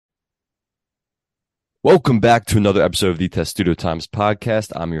Welcome back to another episode of the Testudo Times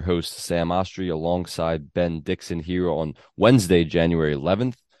Podcast. I'm your host, Sam Oshtry, alongside Ben Dickson here on Wednesday, January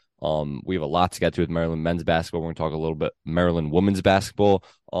 11th. We have a lot to get to with Maryland men's basketball. We're going to talk a little bit Maryland women's basketball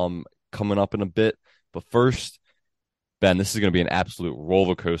coming up in a bit. But first, Ben, this is going to be an absolute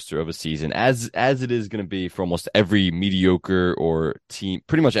roller coaster of a season, as it is going to be for almost every mediocre or team,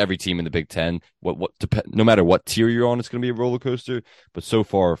 pretty much every team in the Big Ten. No matter what tier you're on, it's going to be a roller coaster. But so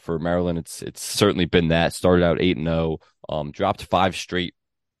far for Maryland, it's certainly been that. Started out 8-0, dropped 5 straight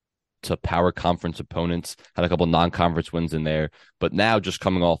to power conference opponents, had a couple non-conference wins in there, but now just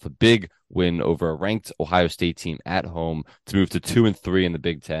coming off a big win over a ranked Ohio State team at home to move to 2-3 in the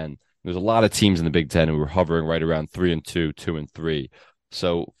Big Ten. There's a lot of teams in the Big Ten who were hovering right around 3-2, 2-3.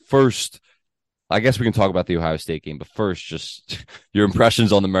 So first, I guess we can talk about the Ohio State game, but first, just your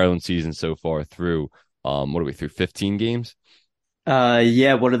impressions on the Maryland season so far through, through 15 games?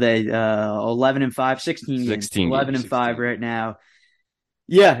 Yeah, what are they? 11-5, 16 games. 16 11 games, and 5 16. right now.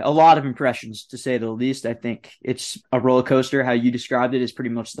 Yeah, a lot of impressions to say the least. I think it's a roller coaster. How you described it is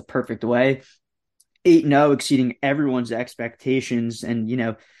pretty much the perfect way. 8-0, exceeding everyone's expectations.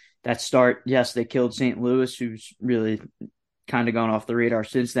 And, that start, yes, they killed St. Louis, who's really kind of gone off the radar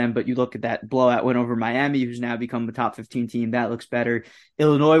since then. But you look at that blowout win over Miami, who's now become the top 15 team. That looks better.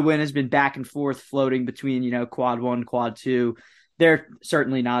 Illinois win has been back and forth, floating between, quad 1, quad 2. They're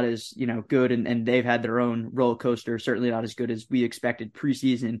certainly not as, good, and they've had their own roller coaster, certainly not as good as we expected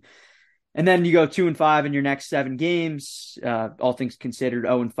preseason. And then you go 2-5 in your next 7 games, all things considered,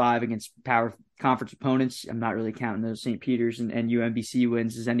 0-5 against power conference opponents. I'm not really counting those St. Peter's and UMBC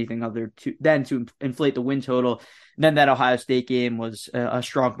wins as anything other than to inflate the win total. And then that Ohio State game was a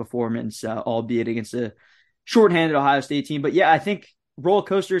strong performance, albeit against a shorthanded Ohio State team. But yeah, I think roller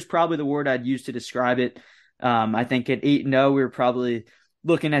coaster is probably the word I'd use to describe it. I think at 8-0, we were probably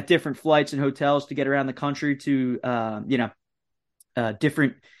looking at different flights and hotels to get around the country to,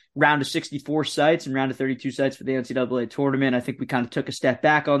 different round of 64 sites and round of 32 sites for the NCAA tournament. I think we kind of took a step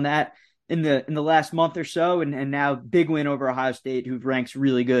back on that in the last month or so, and now big win over Ohio State, who ranks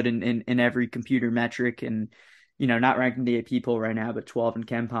really good in every computer metric, and not ranked in the AP poll right now, but 12 in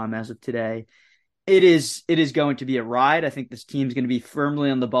KenPom as of today. It is going to be a ride. I think this team's going to be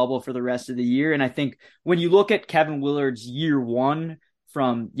firmly on the bubble for the rest of the year. And I think when you look at Kevin Willard's year one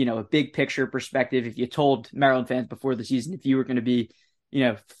from, a big picture perspective, if you told Maryland fans before the season, if you were going to be,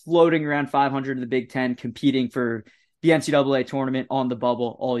 floating around 500 in the Big Ten, competing for the NCAA tournament on the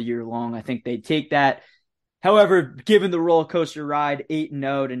bubble all year long, I think they'd take that. However, given the roller coaster ride,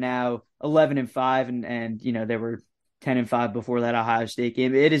 8-0 to now 11-5, and they were 10-5 before that Ohio State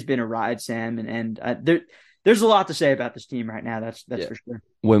game. It has been a ride, Sam, and there's a lot to say about this team right now. That's for sure.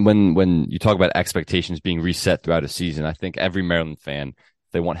 When you talk about expectations being reset throughout a season, I think every Maryland fan,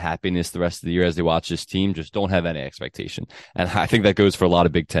 if they want happiness the rest of the year as they watch this team, just don't have any expectation. And I think that goes for a lot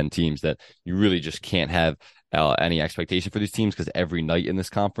of Big Ten teams, that you really just can't have any expectation for these teams, because every night in this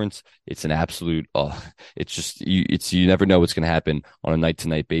conference, it's an absolute, you never know what's going to happen on a night to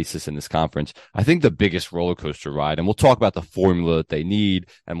night basis in this conference. I think the biggest roller coaster ride, and we'll talk about the formula that they need,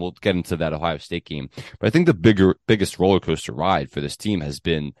 and we'll get into that Ohio State game, but I think the biggest roller coaster ride for this team has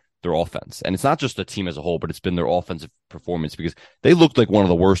been their offense. And it's not just the team as a whole, but it's been their offensive performance, because they looked like one of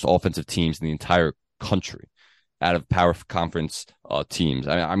the worst offensive teams in the entire country out of power conference teams.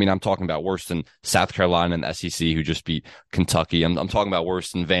 I mean, I'm talking about worse than South Carolina and the SEC, who just beat Kentucky. I'm talking about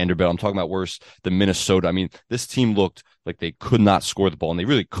worse than Vanderbilt. I'm talking about worse than Minnesota. I mean, this team looked like they could not score the ball, and they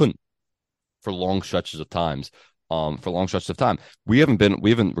really couldn't for long stretches of time. We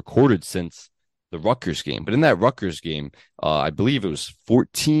haven't recorded since the Rutgers game. But in that Rutgers game, I believe it was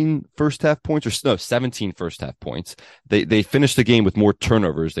 14 first half points, or no, 17 first half points. They finished the game with more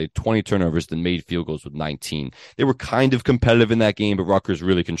turnovers. They had 20 turnovers than made field goals with 19. They were kind of competitive in that game, but Rutgers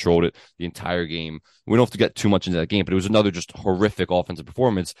really controlled it the entire game. We don't have to get too much into that game, but it was another just horrific offensive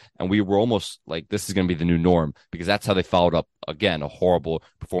performance. And we were almost like, this is going to be the new norm, because that's how they followed up, again, a horrible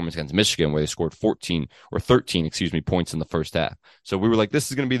performance against Michigan, where they scored 13 points in the first half. So we were like,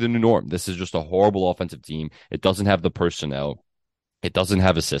 this is going to be the new norm. This is just a horrible offensive team. It doesn't have the personnel. It doesn't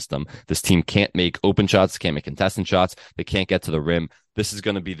have a system. This team can't make open shots, can't make contestant shots. They can't get to the rim. This is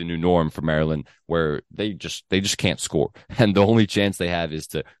going to be the new norm for Maryland, where they just can't score. And the only chance they have is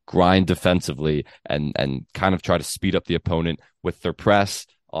to grind defensively and kind of try to speed up the opponent with their press,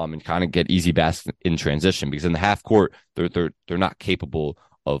 and kind of get easy baskets in transition, because in the half court, they're not capable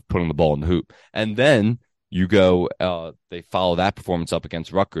of putting the ball in the hoop. And then you go, they follow that performance up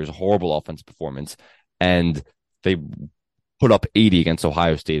against Rutgers, a horrible offensive performance, and they put up 80 against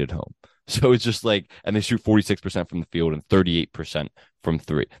Ohio State at home. So it's just like, and they shoot 46% from the field and 38% from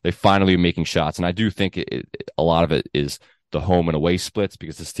three. They finally are making shots. And I do think a lot of it is the home and away splits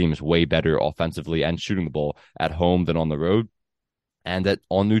because this team is way better offensively and shooting the ball at home than on the road and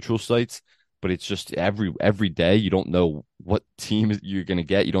on neutral sites. But it's just every day you don't know what team you're going to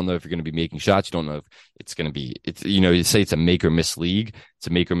get. You don't know if you're going to be making shots. You don't know if it's going to be, you say it's a make or miss league. It's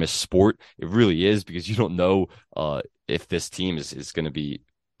a make or miss sport. It really is because you don't know if this team is going to be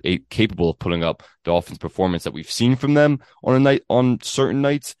capable of putting up the offense performance that we've seen from them on certain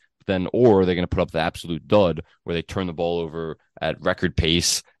nights. Then, or are they going to put up the absolute dud where they turn the ball over at record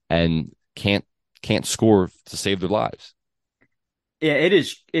pace and can't score to save their lives? Yeah, it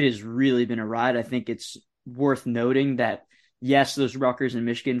has really been a ride. I think it's worth noting that yes, those Rutgers and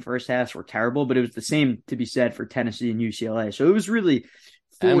Michigan first halves were terrible, but it was the same to be said for Tennessee and UCLA. So it was really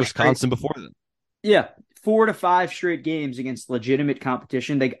and Wisconsin before then. Yeah, 4 to 5 straight games against legitimate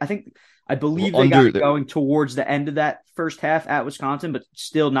competition. I believe they got it going towards the end of that first half at Wisconsin, but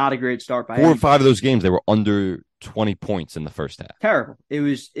still not a great start by 4 or 5 of those games. They were under 20 points in the first half. Terrible. It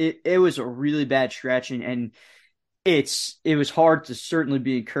was a really bad stretch, and it was hard to certainly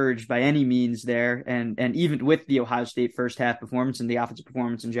be encouraged by any means there. And even with the Ohio State first half performance and the offensive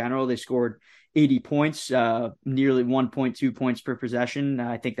performance in general, they scored 80 points, nearly 1.2 points per possession.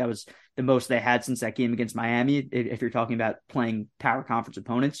 I think that was the most they had since that game against Miami, if you're talking about playing power conference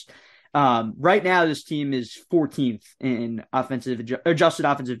opponents. Right now, this team is 14th in adjusted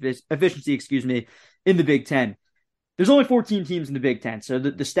offensive efficiency, in the Big Ten. There's only 14 teams in the Big Ten, so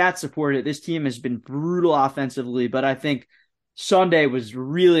the stats support it. This team has been brutal offensively, but I think Sunday was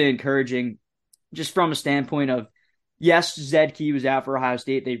really encouraging just from a standpoint of, yes, Zed Key was out for Ohio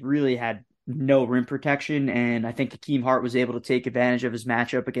State. They really had no rim protection, and I think Hakeem Hart was able to take advantage of his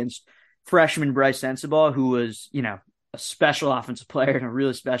matchup against freshman Bryce Sensabaugh, who was, a special offensive player and a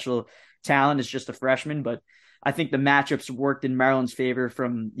really special talent as just a freshman. But I think the matchups worked in Maryland's favor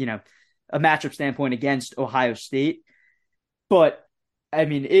from, a matchup standpoint against Ohio State. But I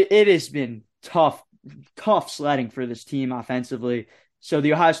mean, it has been tough sledding for this team offensively. So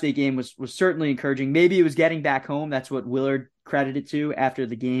the Ohio State game was certainly encouraging. Maybe it was getting back home. That's what Willard credited to after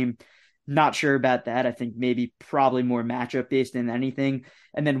the game. Not sure about that. I think probably more matchup based than anything.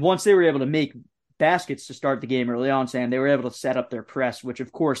 And then once they were able to make baskets to start the game early on, Sam, they were able to set up their press, which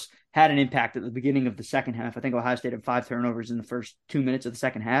of course had an impact at the beginning of the second half. I think Ohio State had 5 turnovers in the first 2 minutes of the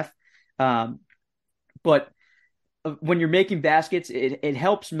second half. But when you're making baskets, it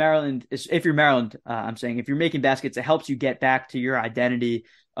helps Maryland. If you're Maryland, if you're making baskets, it helps you get back to your identity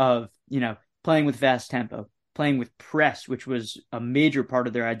of, playing with fast tempo, playing with press, which was a major part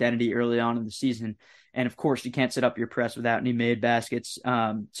of their identity early on in the season. And of course, you can't set up your press without any made baskets.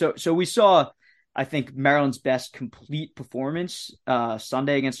 So we saw, I think, Maryland's best complete performance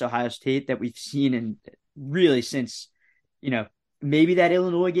Sunday against Ohio State that we've seen in really since, maybe that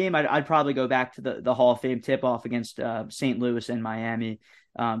Illinois game. I'd probably go back to the Hall of Fame tip-off against St. Louis and Miami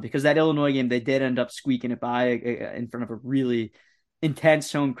because that Illinois game, they did end up squeaking it by in front of a really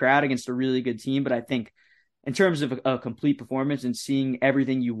intense home crowd against a really good team. But I think in terms of a complete performance and seeing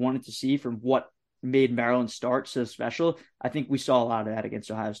everything you wanted to see from what made Maryland start so special, I think we saw a lot of that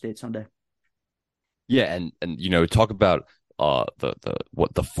against Ohio State Sunday. Yeah, and talk about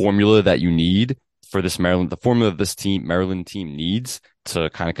the formula that you need for this the formula this Maryland team needs to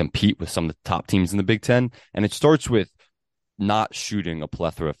kind of compete with some of the top teams in the Big Ten. And it starts with not shooting a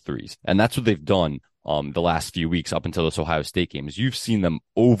plethora of threes. And that's what they've done the last few weeks up until this Ohio State game is you've seen them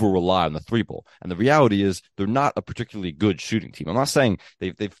over rely on the three ball. And the reality is they're not a particularly good shooting team. I'm not saying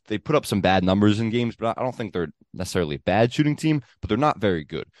they put up some bad numbers in games, but I don't think they're necessarily a bad shooting team, but they're not very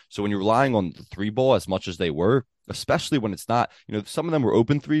good. So when you're relying on the three ball as much as they were, especially when it's not, some of them were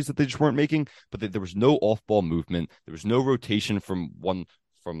open threes that they just weren't making, but there was no off ball movement. There was no rotation from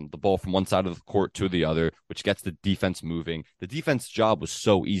the ball from one side of the court to the other, which gets the defense moving. The defense job was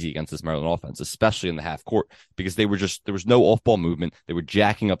so easy against this Maryland offense, especially in the half court, because there was no off ball movement. They were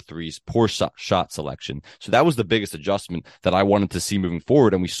jacking up threes, poor shot selection. So that was the biggest adjustment that I wanted to see moving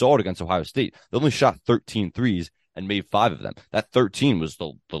forward. And we saw it against Ohio State. They only shot 13 threes and made 5 of them. That 13 was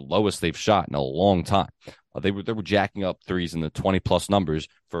the lowest they've shot in a long time. They were jacking up threes in the 20-plus numbers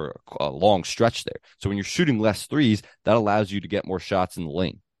for a long stretch there. So when you're shooting less threes, that allows you to get more shots in the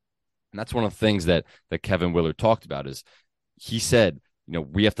lane. And that's one of the things that Kevin Willard talked about is he said,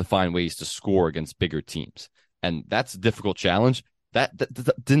 we have to find ways to score against bigger teams. And that's a difficult challenge. That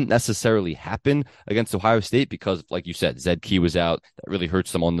didn't necessarily happen against Ohio State because, like you said, Zed Key was out. That really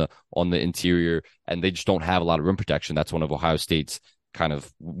hurts them on the interior, and they just don't have a lot of rim protection. That's one of Ohio State's kind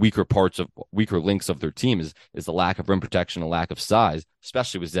of weaker links of their team is the lack of rim protection, a lack of size,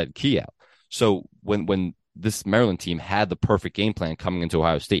 especially with Zed Key out. So when this Maryland team had the perfect game plan coming into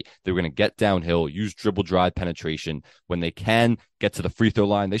Ohio State, they were going to get downhill, use dribble drive penetration. When they can get to the free throw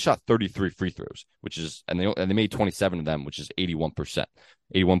line, they shot 33 free throws, which is, and they made 27 of them, which is 81%,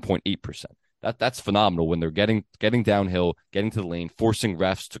 81.8%. That's phenomenal when they're getting downhill, getting to the lane, forcing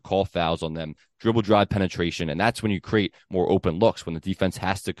refs to call fouls on them, dribble drive penetration, and that's when you create more open looks. When the defense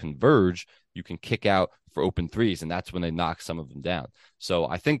has to converge, you can kick out for open threes, and that's when they knock some of them down. So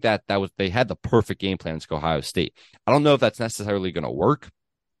I think that was they had the perfect game plan to Ohio State. I don't know if that's necessarily going to work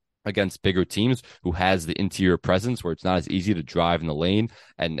against bigger teams who has the interior presence where it's not as easy to drive in the lane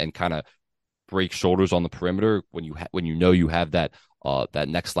and kind of break shoulders on the perimeter when you know you have that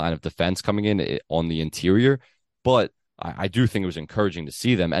next line of defense coming in on the interior. But I do think it was encouraging to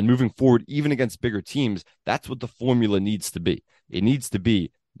see them. And moving forward, even against bigger teams, that's what the formula needs to be. It needs to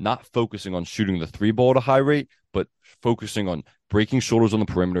be not focusing on shooting the three ball at a high rate, but focusing on breaking shoulders on the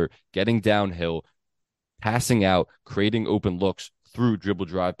perimeter, getting downhill, passing out, creating open looks through dribble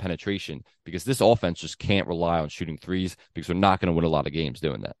drive penetration, because this offense just can't rely on shooting threes because they're not going to win a lot of games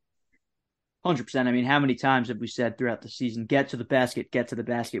doing that. 100%. I mean, how many times have we said throughout the season, get to the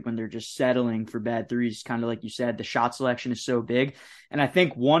basket when they're just settling for bad threes? Kind of like you said, the shot selection is so big. And I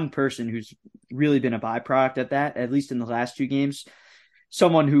think one person who's really been a byproduct at that, at least in the last two games,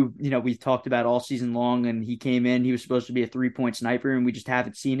 someone who, we've talked about all season long, and he came in, he was supposed to be a 3-point sniper, and we just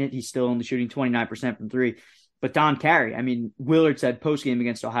haven't seen it. He's still only shooting 29% from three. But Don Carey, I mean, Willard said post-game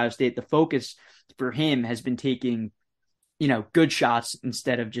against Ohio State, the focus for him has been taking good shots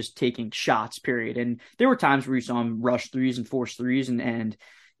instead of just taking shots, period. And there were times where you saw him rush threes and force threes, and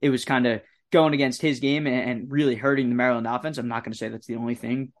it was kind of going against his game and really hurting the Maryland offense. I'm not going to say that's the only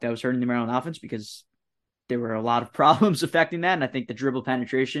thing that was hurting the Maryland offense, because there were a lot of problems affecting that. And I think the dribble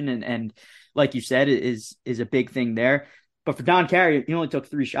penetration and like you said, is a big thing there. But for Don Carey, he only took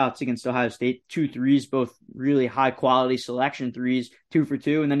 3 shots against Ohio State, 2 threes, both really high quality selection threes, 2 for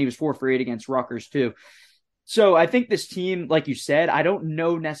 2. And then he was 4 for 8 against Rutgers too. So I think this team, like you said, I don't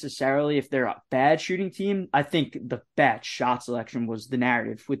know necessarily if they're a bad shooting team. I think the bad shot selection was the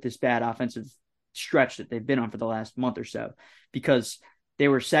narrative with this bad offensive stretch that they've been on for the last month or so, because they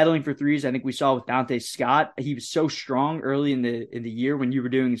were settling for threes. I think we saw with Dante Scott, he was so strong early in the year when you were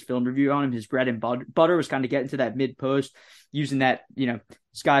doing his film review on him. His bread and butter was kind of getting to that mid post, using that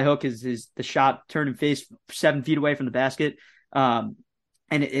sky hook as the shot, turn and face 7 feet away from the basket.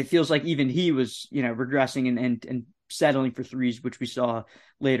 And it feels like even he was, regressing and settling for threes, which we saw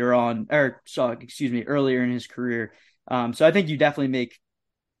earlier in his career. So I think you definitely make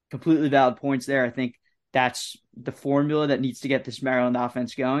completely valid points there. I think that's the formula that needs to get this Maryland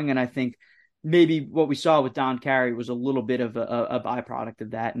offense going. And I think maybe what we saw with Don Carey was a little bit of a byproduct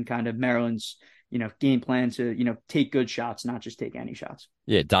of that, and kind of Maryland's, game plan to, take good shots, not just take any shots.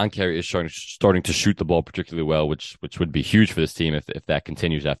 Yeah, Don Carey is starting to shoot the ball particularly well, which would be huge for this team if that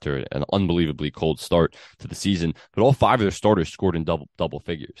continues after an unbelievably cold start to the season. But all 5 of their starters scored in double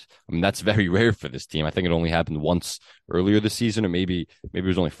figures. I mean, that's very rare for this team. I think it only happened once earlier this season, or maybe it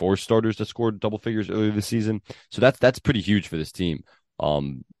was only 4 starters that scored double figures earlier this season. So that's pretty huge for this team.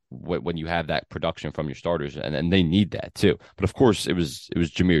 When you have that production from your starters, and they need that too. But of course, it was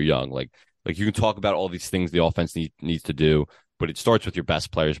Jahmir Young. Like you can talk about all these things the offense needs to do, but it starts with your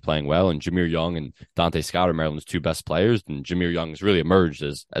best players playing well. And Jahmir Young and Dante Scott are Maryland's 2 best players. And Jahmir Young has really emerged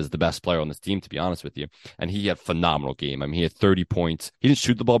as the best player on this team, to be honest with you. And he had a phenomenal game. I mean, he had 30 points. He didn't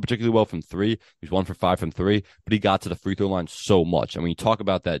shoot the ball particularly well from 3. He was 1 for 5 from 3, but he got to the free throw line so much. And when you talk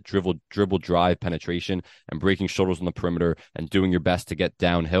about that dribble drive penetration and breaking shoulders on the perimeter and doing your best to get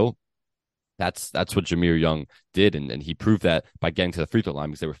downhill, that's what Jahmir Young did, and he proved that by getting to the free throw line,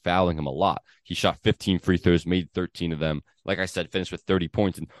 because they were fouling him a lot. He shot 15 free throws, made 13 of them. Like I said, finished with 30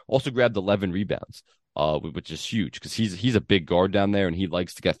 points, and also grabbed 11 rebounds, which is huge, because he's a big guard down there, and he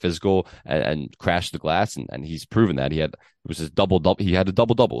likes to get physical and crash the glass, and he's proven that. He had a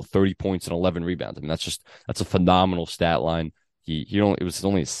double-double, 30 points and 11 rebounds. I mean, that's a phenomenal stat line. It was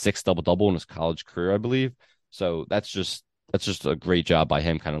only his 6th double-double in his college career, I believe. So that's just a great job by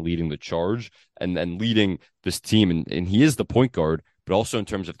him, kind of leading the charge and leading this team. And he is the point guard, but also in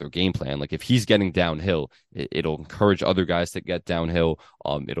terms of their game plan. Like if he's getting downhill, it'll encourage other guys to get downhill.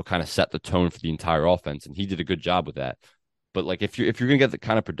 It'll kind of set the tone for the entire offense. And he did a good job with that. But like if you're going to get the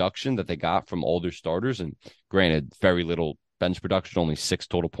kind of production that they got from all their starters, and granted, very little bench production, only 6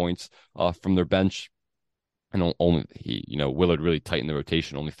 total points from their bench. And only Willard really tightened the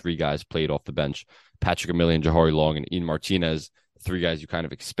rotation. Only 3 guys played off the bench: Patrick Emilian, Jahari Long, and Ian Martinez. 3 guys you kind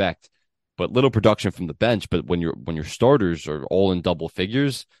of expect. but little production from the bench. But when your starters are all in double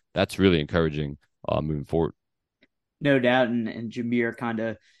figures, that's really encouraging moving forward. No doubt. And Jameer kind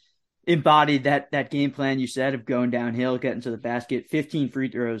of embodied that game plan you said of going downhill, getting to the basket, 15 free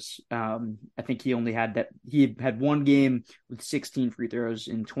throws. I think he had one game with 16 free throws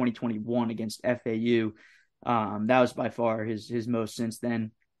in 2021 against FAU. That was by far his most since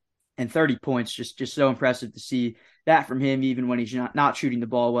then. And 30 points, just so impressive to see that from him, even when he's not shooting the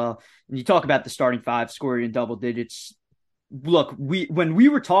ball well. And you talk about the starting five scoring in double digits. Look, when we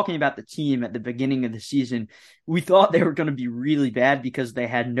were talking about the team at the beginning of the season, we thought they were going to be really bad because they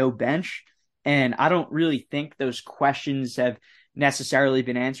had no bench. And I don't really think those questions have necessarily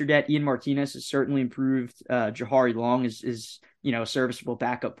been answered yet. Ian Martinez has certainly improved. Jahari Long is a serviceable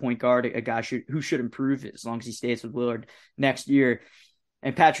backup point guard, a guy who should improve as long as he stays with Lillard next year.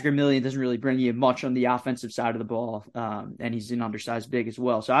 And Patrick Emilian doesn't really bring you much on the offensive side of the ball, and he's an undersized big as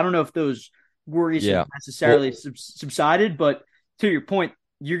well. So I don't know if those worries have necessarily subsided, but to your point,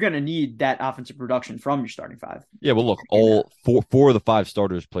 you're going to need that offensive production from your starting five. Yeah, well, look, all four of the five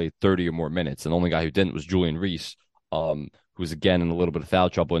starters played 30 or more minutes, and the only guy who didn't was Julian Reese, who's again in a little bit of foul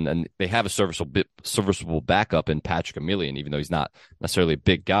trouble, and they have a serviceable backup in Patrick Emilian, even though he's not necessarily a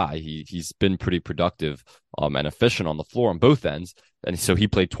big guy. He's been pretty productive and efficient on the floor on both ends, and so he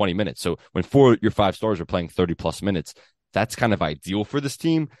played 20 minutes. So when four of your five stars are playing 30 plus minutes, that's kind of ideal for this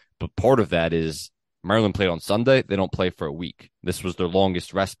team. But part of that is Maryland played on Sunday. They don't play for a week. This was their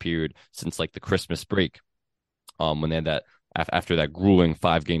longest rest period since like the Christmas break, when they had that after that grueling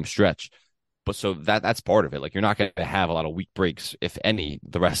 5-game stretch. But so that's part of it. Like, you're not going to have a lot of week breaks, if any,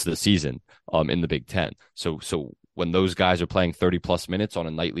 the rest of the season in the Big Ten. So when those guys are playing 30 plus minutes on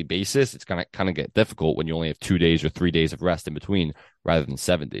a nightly basis, it's going to kind of get difficult when you only have 2 days or 3 days of rest in between rather than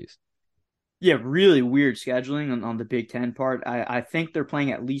 7 days. Yeah, really weird scheduling on the Big Ten part. I think they're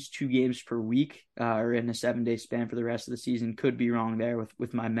playing at least 2 games per week or in a 7-day span for the rest of the season. Could be wrong there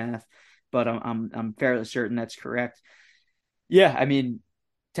with my math, but I'm fairly certain that's correct. Yeah, I mean,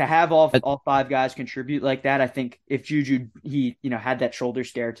 to have all 5 guys contribute like that, I think if Juju had that shoulder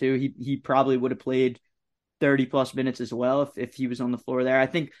scare too, he probably would have played 30 plus minutes as well if he was on the floor there. I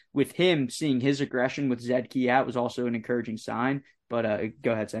think with him, seeing his aggression with Zed Key out was also an encouraging sign. But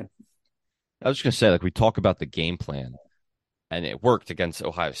go ahead, Sam. I was just going to say, like, we talk about the game plan, and it worked against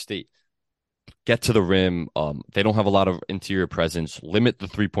Ohio State. Get to the rim. They don't have a lot of interior presence. Limit the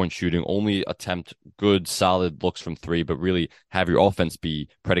 3-point shooting. Only attempt good, solid looks from 3, but really have your offense be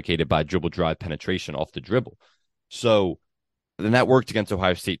predicated by dribble, drive, penetration off the dribble. So then that worked against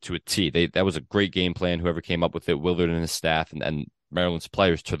Ohio State to a T. That was a great game plan. Whoever came up with it, Willard and his staff, and Maryland's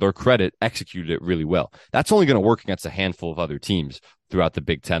players, to their credit, executed it really well. That's only going to work against a handful of other teams throughout the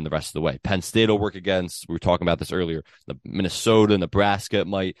Big Ten the rest of the way. Penn State will work against, we were talking about this earlier, the Minnesota, Nebraska, it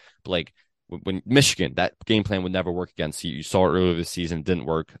might, like, when Michigan, that game plan would never work against. You saw it earlier this season, didn't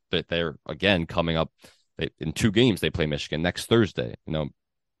work. But they're, again, coming up in 2 games. They play Michigan next Thursday.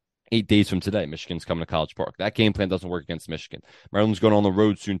 8 days from today, Michigan's coming to College Park. That game plan doesn't work against Michigan. Maryland's going on the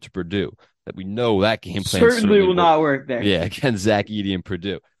road soon to Purdue. That we know that game plan certainly will not work there. Yeah, against Zach Edey and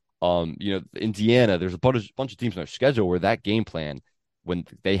Purdue. Indiana, there's a bunch of teams on their schedule where that game plan, when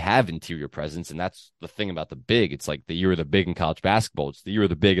they have interior presence, and that's the thing about the big. It's like the year of the big in college basketball. It's the year of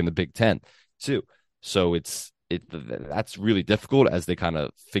the big in the Big Ten too. So that's really difficult as they kind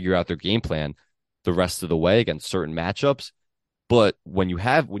of figure out their game plan the rest of the way against certain matchups. But when you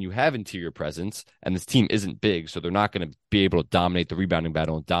have interior presence, and this team isn't big, so they're not going to be able to dominate the rebounding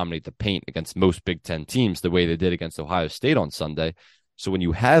battle and dominate the paint against most Big Ten teams the way they did against Ohio State on Sunday. So when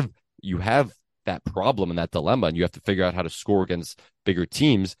you have that problem and that dilemma, and you have to figure out how to score against bigger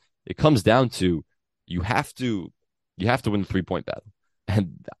teams, it comes down to you have to win the 3-point battle.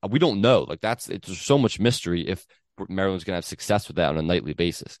 And we don't know. Like, there's so much mystery if Maryland's going to have success with that on a nightly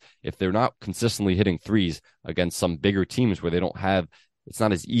basis. If they're not consistently hitting threes against some bigger teams where it's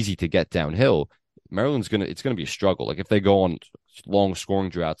not as easy to get downhill, it's going to be a struggle. Like, if they go on long scoring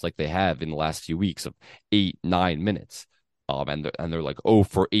droughts like they have in the last few weeks of 8-9 minutes, and they're like 0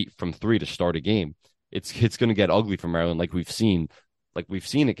 for 8 from 3 to start a game, it's going to get ugly for Maryland, like we've seen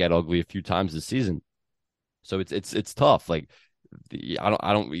it get ugly a few times this season. So it's tough. Like,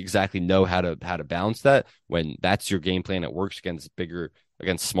 I don't exactly know how to balance that when that's your game plan. It works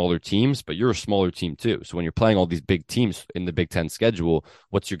against smaller teams, but you're a smaller team too. So when you're playing all these big teams in the Big Ten schedule,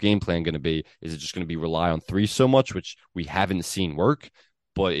 what's your game plan going to be? Is it just going to be rely on 3 so much, which we haven't seen work?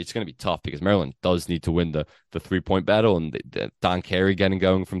 But it's going to be tough because Maryland does need to win the 3-point battle, and Don Carey getting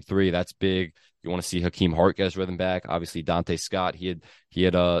going from 3, that's big. You want to see Hakeem Hart get his rhythm back. Obviously, Dante Scott, he had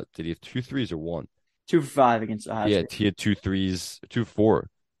did he have 2 threes or 1? 2 for 5 against Ohio State. He had 2 threes, 2 for 4.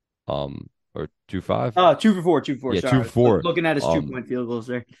 or 2-5. Oh, 2 for 4, 2 for 4. Yeah, two Sorry. for four. Looking at his 2 point field goals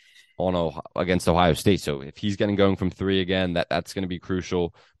there. Against Ohio State. So if he's getting going from three again, that's going to be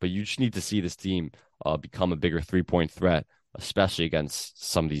crucial. But you just need to see this team become a bigger 3-point threat, especially against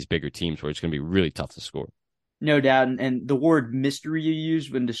some of these bigger teams where it's going to be really tough to score. No doubt. And the word mystery you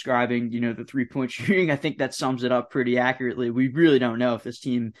use when describing, the 3 point shooting, I think that sums it up pretty accurately. We really don't know if this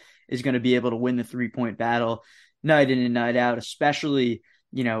team is going to be able to win the 3 point battle night in and night out, especially,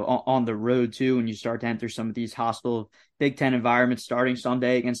 on the road too, when you start to enter some of these hostile Big Ten environments starting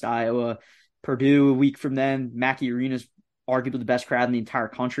Sunday against Iowa, Purdue a week from then. Mackey Arena's arguably the best crowd in the entire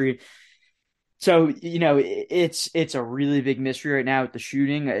country. So, it's a really big mystery right now with the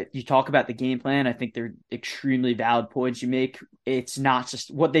shooting. You talk about the game plan. I think they're extremely valid points you make. It's not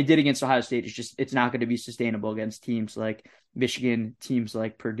just what they did against Ohio State. It's not going to be sustainable against teams like Michigan, teams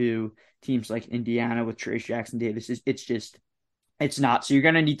like Purdue, teams like Indiana with Trace Jackson Davis. It's not. So you're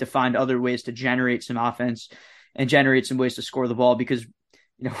going to need to find other ways to generate some offense and generate some ways to score the ball because,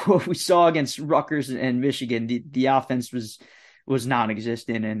 what we saw against Rutgers and Michigan, the offense was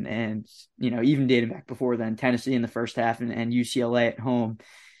non-existent and even dating back before then, Tennessee in the first half and UCLA at home,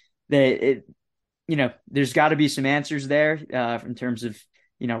 there's got to be some answers there in terms of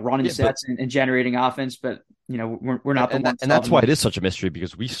running sets and generating offense, but we're not and that's why it is such a mystery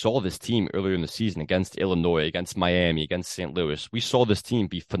because we saw this team earlier in the season against Illinois, against Miami, against St. Louis. We saw this team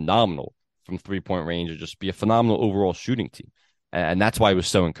be phenomenal from 3-point range or just be a phenomenal overall shooting team. And that's why it was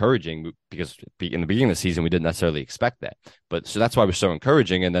so encouraging because in the beginning of the season, we didn't necessarily expect that. But so that's why it was so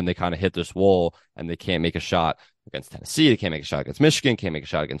encouraging. And then they kind of hit this wall and they can't make a shot against Tennessee. They can't make a shot against Michigan, can't make a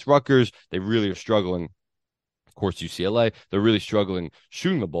shot against Rutgers. They really are struggling. Of course, UCLA, they're really struggling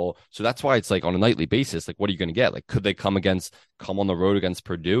shooting the ball. So that's why it's like on a nightly basis, like, what are you going to get? Like, could they come on the road against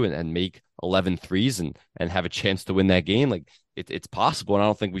Purdue and make 11 threes and have a chance to win that game? Like, it's possible. And I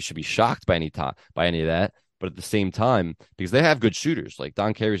don't think we should be shocked by any of that. But at the same time, because they have good shooters, like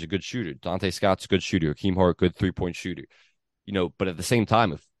Don Carey's a good shooter, Dante Scott's a good shooter, Akeem Hart, good 3-point shooter, but at the same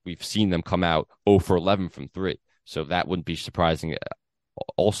time, if we've seen them come out 0 for 11 from three, so that wouldn't be surprising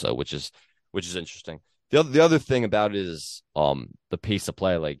also, which is interesting. The other thing about it is the pace of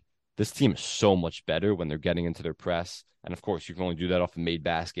play. Like, this team is so much better when they're getting into their press. And of course, you can only do that off of made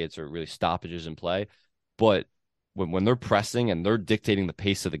baskets or really stoppages in play. But when they're pressing and they're dictating the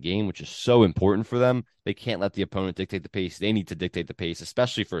pace of the game, which is so important for them, they can't let the opponent dictate the pace. They need to dictate the pace,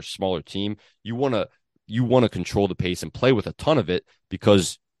 especially for a smaller team. You want to control the pace and play with a ton of it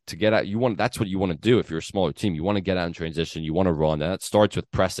because to get out, that's what you want to do if you're a smaller team. You want to get out in transition. You want to run. And that starts with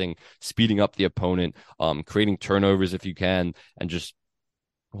pressing, speeding up the opponent, creating turnovers if you can, and just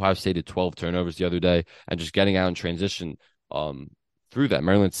Ohio State did 12 turnovers the other day, and just getting out in transition through that.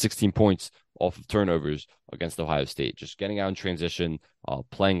 Maryland 16 points off of turnovers against Ohio State, just getting out in transition,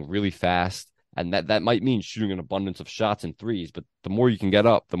 playing really fast. And that might mean shooting an abundance of shots and threes, but the more you can get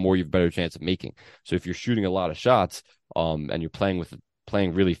up, the more you have a better chance of making. So if you're shooting a lot of shots and you're playing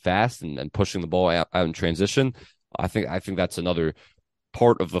really fast and pushing the ball out in transition, I think that's another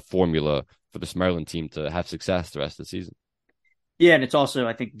part of the formula for this Maryland team to have success the rest of the season. Yeah, and it's also,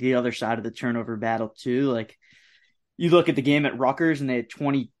 I think, the other side of the turnover battle too. Like, you look at the game at Rutgers and they had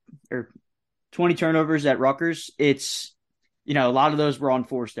 20 turnovers at Rutgers. It's, a lot of those were on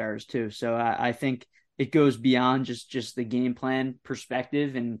forced errors too. So I think it goes beyond just the game plan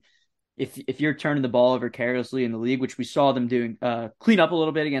perspective. And if you're turning the ball over carelessly in the league, which we saw them doing, clean up a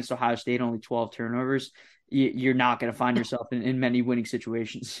little bit against Ohio State, only 12 turnovers, you're not going to find yourself in many winning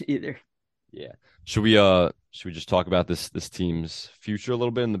situations either. Yeah. Should we just talk about this team's future a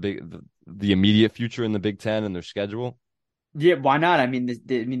little bit in the immediate future in the Big Ten and their schedule? Yeah, why not? I mean,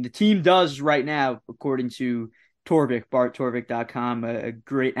 the team does right now, according to Torvik, BartTorvik.com, a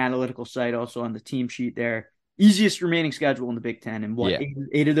great analytical site also on the team sheet there. Easiest remaining schedule in the Big Ten, and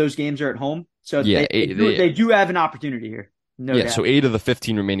eight of those games are at home. So yeah, they do have an opportunity here. No doubt. So 8 of the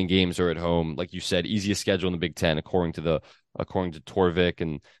 15 remaining games are at home. Like you said, easiest schedule in the Big Ten according to Torvik,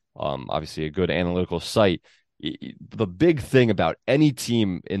 and obviously a good analytical site. The big thing about any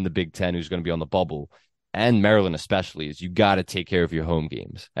team in the Big Ten who's going to be on the bubble, and Maryland especially, is you got to take care of your home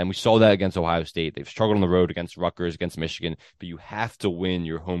games. And we saw that against Ohio State. They've struggled on the road against Rutgers, against Michigan, but you have to win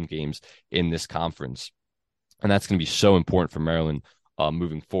your home games in this conference. And that's going to be so important for Maryland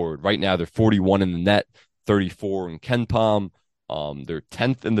moving forward. Right now, they're 41 in the net, 34 in KenPom. They're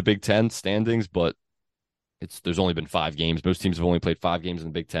 10th in the Big Ten standings, but there's only been 5 games. Most teams have only played 5 games in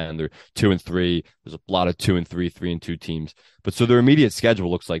the Big Ten. They're 2-3. There's a lot of 2-3, 3-2 teams. But so their immediate schedule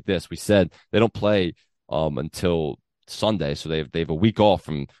looks like this. We said they don't play until Sunday, so they have a week off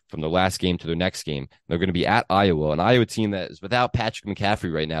from their last game to their next game. They're going to be at Iowa, an Iowa team that is without Patrick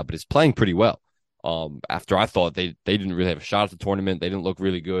McCaffrey right now, but is playing pretty well. After I thought they didn't really have a shot at the tournament, they didn't look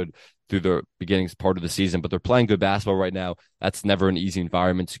really good through the beginnings part of the season, but they're playing good basketball right now. That's never an easy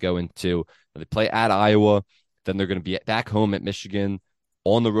environment to go into. They play at Iowa, then they're going to be back home at Michigan,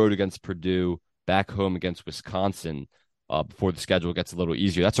 on the road against Purdue, back home against Wisconsin. Before the schedule gets a little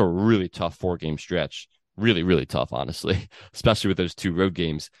easier. That's a really tough 4-game stretch. Really, really tough, honestly, especially with those 2 road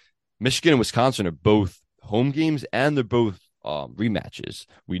games. Michigan and Wisconsin are both home games, and they're both rematches.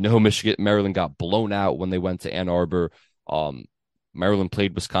 We know Maryland got blown out when they went to Ann Arbor. Maryland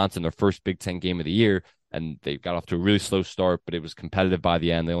played Wisconsin their first Big Ten game of the year, and they got off to a really slow start, but it was competitive by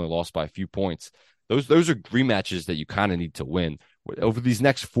the end. They only lost by a few points. Those are rematches that you kind of need to win. Over these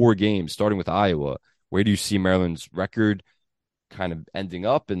next 4 games, starting with Iowa, where do you see Maryland's record kind of ending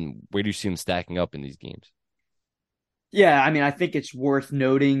up, and where do you see them stacking up in these games? Yeah, I mean, I think it's worth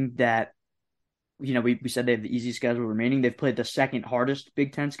noting that, we said they have the easy schedule remaining. They've played the second hardest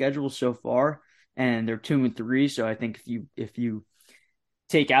Big Ten schedule so far, and they're 2-3. So I think if you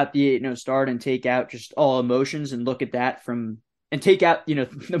take out the 8-0 start and take out just all emotions and look at that and take out,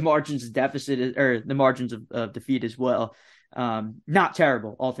 the margins of deficit or the margins of defeat as well. Not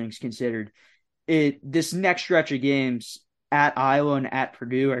terrible, all things considered. This next stretch of games at Iowa and at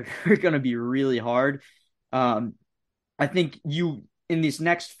Purdue are going to be really hard. I think in this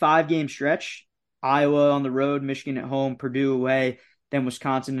next 5-game stretch, Iowa on the road, Michigan at home, Purdue away, then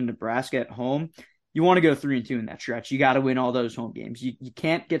Wisconsin and Nebraska at home, you want to go 3-2 in that stretch. You got to win all those home games. You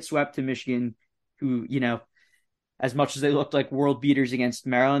can't get swept to Michigan, who, as much as they looked like world beaters against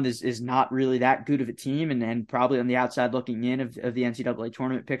Maryland, is not really that good of a team, and probably on the outside looking in of the NCAA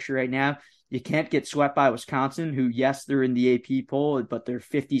tournament picture right now. You can't get swept by Wisconsin, who, yes, they're in the AP poll, but they're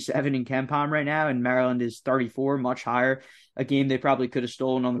 57 in KenPom right now, and Maryland is 34, much higher. A game they probably could have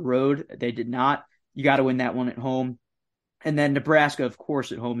stolen on the road. They did not. You got to win that one at home. And then Nebraska, of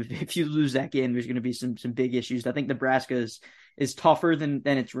course, at home. If you lose that game, there's going to be some big issues. I think Nebraska is tougher than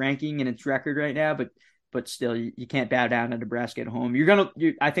its ranking and its record right now, but still, you can't bow down to Nebraska at home.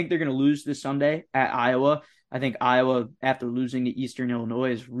 I think they're gonna lose this Sunday at Iowa. I think Iowa, after losing to Eastern Illinois,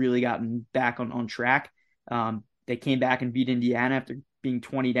 has really gotten back on track. They came back and beat Indiana after being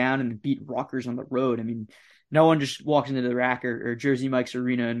 20 down, and beat Rutgers on the road. I mean, no one just walks into the rack or Jersey Mike's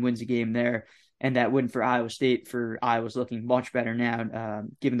Arena and wins a game there. And that win for Iowa's looking much better now,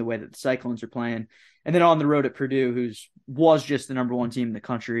 given the way that the Cyclones are playing. And then on the road at Purdue, was just the number 1 team in the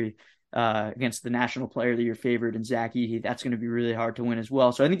country, against the National Player of the Year favorite and Zach Edey. That's going to be really hard to win as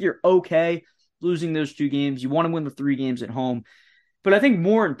well. So I think you're okay losing those 2 games. You want to win the 3 games at home. But I think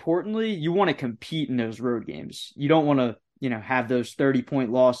more importantly, you want to compete in those road games. You don't want to, have those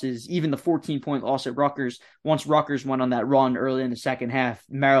 30-point losses, even the 14-point loss at Rutgers. Once Rutgers went on that run early in the second half,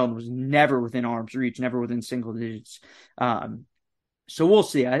 Maryland was never within arm's reach, never within single digits. So we'll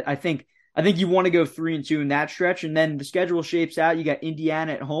see. I think you want to go 3-2 in that stretch, and then the schedule shapes out. You got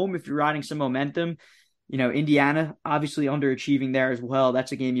Indiana at home if you're riding some momentum. Indiana obviously underachieving there as well.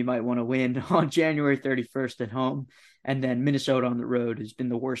 That's a game you might want to win on January 31st at home. And then Minnesota on the road has been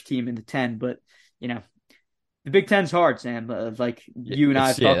the worst team in the 10. But, the Big Ten's hard, Sam. Like you and I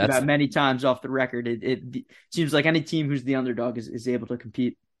have talked about many times off the record. It seems like any team who's the underdog is able to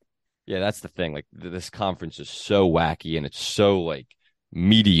compete. Yeah, that's the thing. Like this conference is so wacky, and it's so like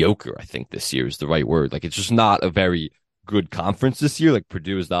mediocre. I think this year is the right word. Like it's just not a very good conference this year. Like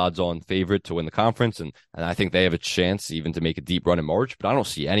Purdue is the odds-on favorite to win the conference, and I think they have a chance even to make a deep run in March. But I don't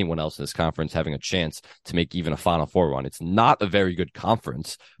see anyone else in this conference having a chance to make even a Final Four run. It's not a very good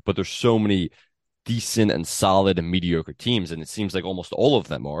conference, but there's so many decent and solid and mediocre teams, and it seems like almost all of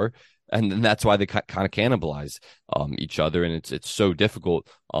them are. And that's why they kind of cannibalize each other, and it's so difficult.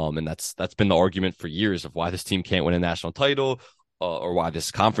 And that's been the argument for years of why this team can't win a national title, or why this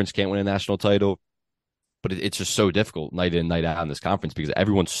conference can't win a national title. But it's just so difficult night in, night out in this conference because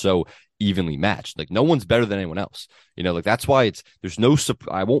everyone's so evenly matched. Like no one's better than anyone else. Like that's why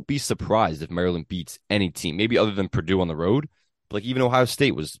I won't be surprised if Maryland beats any team, maybe other than Purdue on the road. Like even Ohio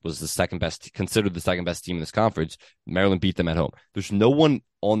State was the second best, considered the second best team in this conference. Maryland beat them at home. There's no one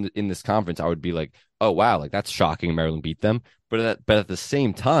in this conference I would be like, oh wow, like that's shocking. Maryland beat them. But at the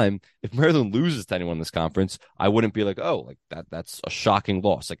same time, if Maryland loses to anyone in this conference, I wouldn't be like, oh, like that's a shocking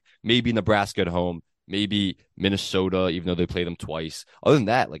loss. Like maybe Nebraska at home, maybe Minnesota, even though they play them twice. Other than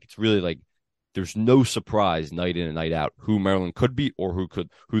that, like it's really like there's no surprise night in and night out who Maryland could beat or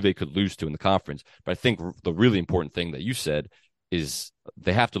who they could lose to in the conference. But I think the really important thing that you said is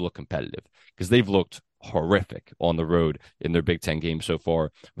they have to look competitive because they've looked horrific on the road in their Big Ten games so far.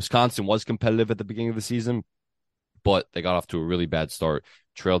 Wisconsin was competitive at the beginning of the season, but they got off to a really bad start,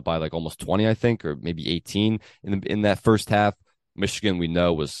 trailed by like almost 20, I think, or maybe 18 in that first half. Michigan, we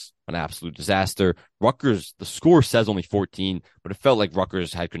know, was an absolute disaster. Rutgers, the score says only 14, but it felt like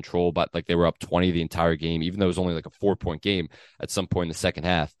Rutgers had control, but like they were up 20 the entire game, even though it was only like a 4-point game at some point in the second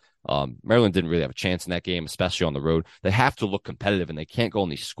half. Maryland didn't really have a chance in that game, especially on the road. They have to look competitive, and they can't go on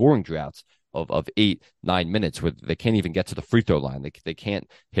these scoring droughts of 8-9 minutes where they can't even get to the free throw line. They can't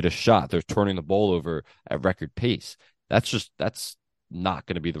hit a shot. They're turning the ball over at record pace. That's not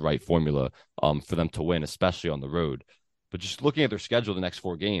going to be the right formula for them to win, especially on the road. But just looking at their schedule the next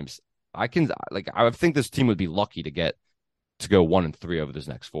 4 games, I think this team would be lucky to go 1-3 over this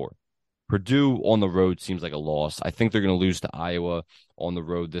next 4. Purdue on the road seems like a loss. I think they're going to lose to Iowa on the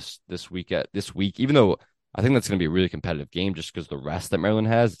road this week, even though I think that's going to be a really competitive game just because the rest that Maryland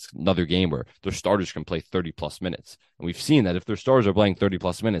has. It's another game where their starters can play 30-plus minutes. And we've seen that if their starters are playing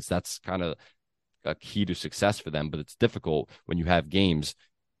 30-plus minutes, that's kind of a key to success for them. But it's difficult when you have games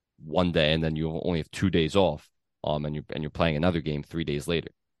one day and then you only have 2 days off, and you're playing another game 3 days later.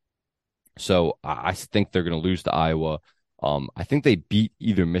 So I think they're going to lose to Iowa. I think they beat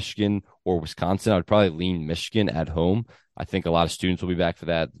either Michigan or Wisconsin. I would probably lean Michigan at home. I think a lot of students will be back for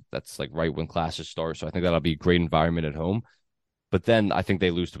that. That's like right when classes start. So I think that'll be a great environment at home. But then I think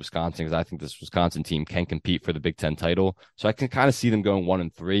they lose to Wisconsin because I think this Wisconsin team can compete for the Big Ten title. So I can kind of see them going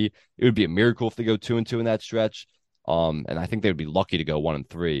 1-3. It would be a miracle if they go 2-2 in that stretch. And I think they would be lucky to go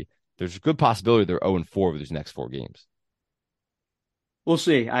 1-3. There's a good possibility they're 0-4 over these next 4 games. We'll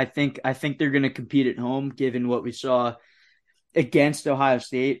see. I think they're going to compete at home, given what we saw against Ohio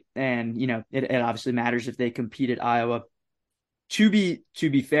State, and it obviously matters if they compete at Iowa. To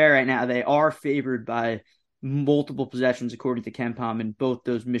be fair, right now they are favored by multiple possessions according to KenPom in both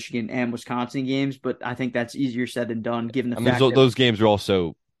those Michigan and Wisconsin games, but I think that's easier said than done given the fact that those games are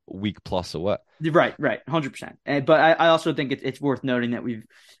also week plus away. Right, 100%. But I also think it's worth noting that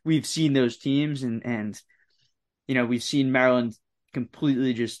we've seen those teams, and we've seen Maryland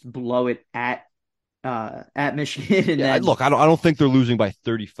completely just blow it at Michigan. And look, I don't think they're losing by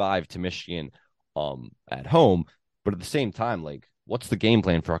 35 to Michigan at home, but at the same time, like, what's the game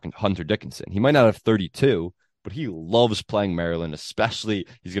plan for Hunter Dickinson? He might not have 32, but he loves playing Maryland, especially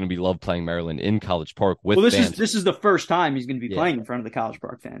he's going to be love playing Maryland in College Park with fans. This is the first time he's going to be playing in front of the College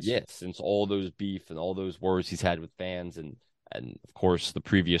Park fans. Yes, since all those beef and all those wars he's had with fans and of course the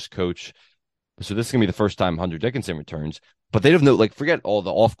previous coach. So this is going to be the first time Hunter Dickinson returns, but they don't know, like, forget all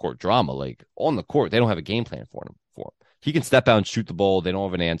the off-court drama. Like, on the court, they don't have a game plan for him. He can step out and shoot the ball. They don't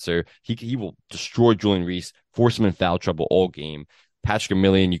have an answer. He will destroy Julian Reese, force him in foul trouble all game. Patrick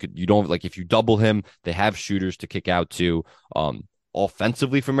Emilian, if you double him, they have shooters to kick out to.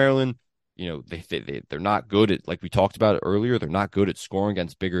 Offensively for Maryland, they're not good at, like we talked about earlier, they're not good at scoring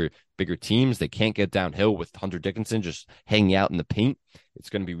against bigger teams. They can't get downhill with Hunter Dickinson just hanging out in the paint.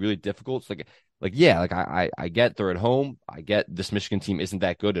 It's going to be really difficult. It's I get they're at home. I get this Michigan team isn't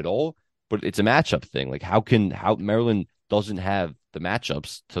that good at all, but it's a matchup thing. Like, how Maryland doesn't have the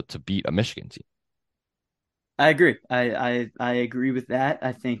matchups to beat a Michigan team? I agree. I agree with that.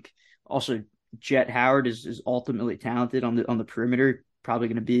 I think also Jet Howard is ultimately talented on the perimeter. Probably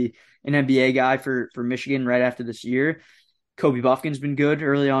going to be an NBA guy for Michigan right after this year. Kobe Buffkin's been good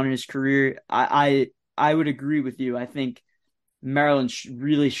early on in his career. I would agree with you. I think Maryland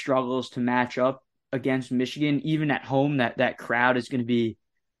really struggles to match up against Michigan, even at home. That crowd is going to be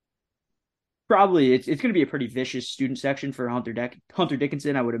probably it's going to be a pretty vicious student section for Hunter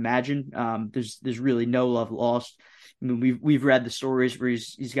Dickinson, I would imagine. There's really no love lost. I mean, we've read the stories where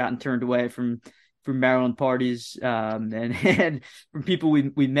he's gotten turned away from Maryland parties, and from people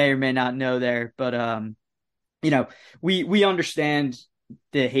we may or may not know there. But we understand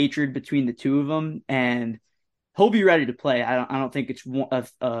the hatred between the two of them, and he'll be ready to play. I don't think it's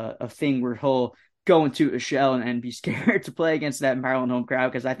a thing where he'll go into a shell and be scared to play against that Maryland home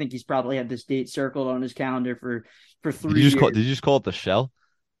crowd, because I think he's probably had this date circled on his calendar for 3 years. Did you just call it the shell?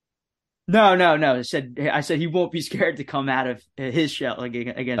 No. I said he won't be scared to come out of his shell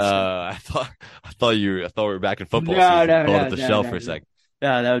against. I thought we were back in football. No, called it the shell for a second.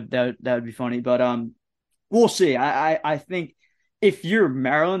 Yeah, that would be funny, but we'll see. I think if you're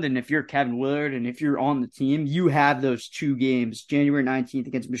Maryland and if you're Kevin Willard and if you're on the team, you have those 2 games, January 19th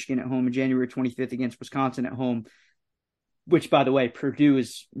against Michigan at home and January 25th against Wisconsin at home, which, by the way, Purdue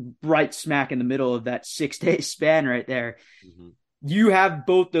is right smack in the middle of that 6-day span right there. Mm-hmm. You have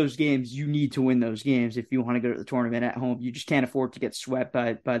both those games. You need to win those games if you want to go to the tournament at home. You just can't afford to get swept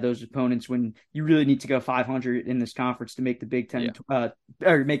by those opponents when you really need to go 500 in this conference to make the Big Ten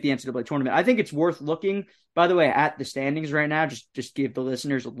or make the NCAA tournament. I think it's worth looking, by the way, at the standings right now. Just give the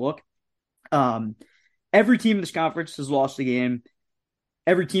listeners a look. every team in this conference has lost a game.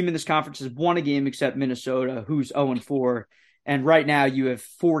 Every team in this conference has won a game except Minnesota, who's 0-4. And right now you have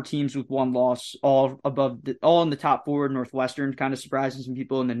 4 teams with 1 loss, all in the top 4. Northwestern kind of surprising some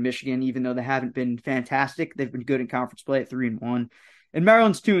people, and then Michigan, even though they haven't been fantastic, they've been good in conference play at 3-1. And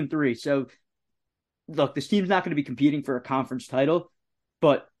Maryland's 2-3. So look, this team's not going to be competing for a conference title,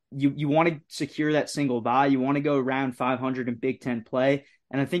 but you want to secure that single bye. You want to go around 500 in Big Ten play.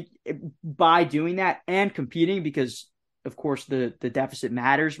 And I think by doing that and competing, because of course the deficit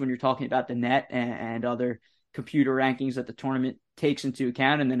matters when you're talking about the net and other computer rankings that the tournament takes into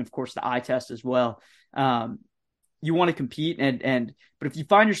account. And then of course the eye test as well. You want to compete but if you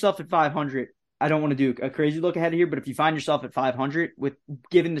find yourself at 500, I don't want to do a crazy look ahead here, but if you find yourself at 500 with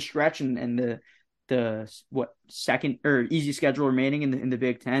given the stretch and the second or easy schedule remaining in the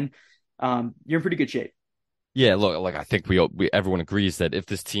Big Ten, you're in pretty good shape. Yeah, look, like I think everyone agrees that if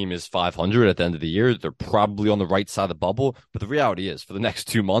this team is 500 at the end of the year, they're probably on the right side of the bubble. But the reality is, for the next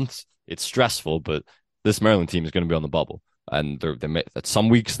 2 months, it's stressful. But this Maryland team is going to be on the bubble, and at some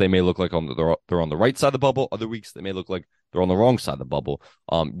weeks they may look like they're on the right side of the bubble. Other weeks they may look like they're on the wrong side of the bubble.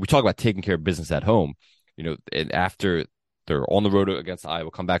 We talk about taking care of business at home, and after they're on the road against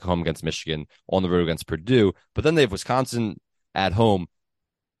Iowa, come back home against Michigan, on the road against Purdue, but then they have Wisconsin at home,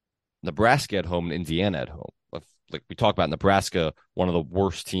 Nebraska at home, and Indiana at home. Like we talk about Nebraska, one of the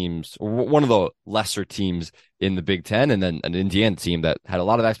worst teams, or one of the lesser teams in the Big Ten, and then an Indiana team that had a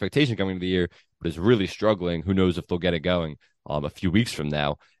lot of expectation coming into the year, but is really struggling. Who knows if they'll get it going a few weeks from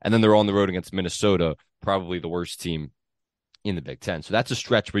now. And then they're on the road against Minnesota, probably the worst team in the Big Ten. So that's a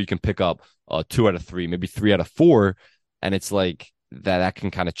stretch where you can pick up 2 out of 3, maybe 3 out of 4, and it's like that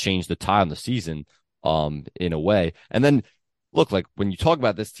can kind of change the tie on the season in a way. And then look, like when you talk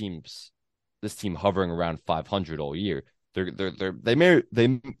about this team hovering around 500 all year, there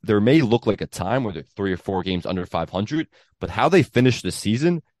may look like a time where they're 3 or 4 games under 500, but how they finish the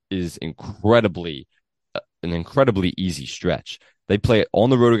season is an incredibly easy stretch. They play on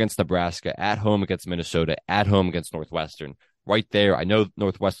the road against Nebraska, at home against Minnesota, at home against Northwestern. Right there, I know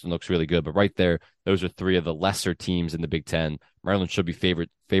Northwestern looks really good, but right there, those are 3 of the lesser teams in the Big Ten. Maryland should be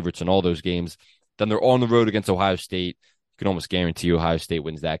favorites in all those games. Then they're on the road against Ohio State. Can almost guarantee Ohio State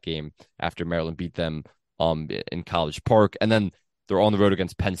wins that game after Maryland beat them in College Park. And then they're on the road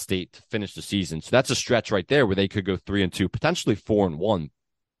against Penn State to finish the season. So that's a stretch right there where they could go 3-2, potentially 4-1,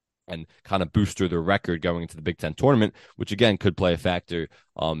 and kind of booster their record going into the Big Ten tournament, which again could play a factor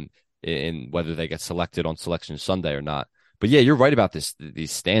in whether they get selected on Selection Sunday or not. But yeah, you're right about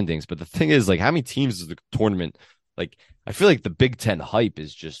these standings. But the thing is, like, how many teams is the tournament? Like, I feel like the Big Ten hype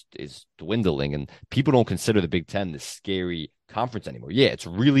is dwindling, and people don't consider the Big Ten this scary conference anymore. Yeah, it's a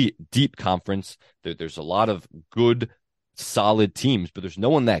really deep conference. There's a lot of good, solid teams, but there's no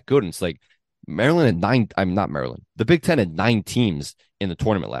one that good. And it's like Maryland had 9. I'm not Maryland. The Big Ten had 9 teams in the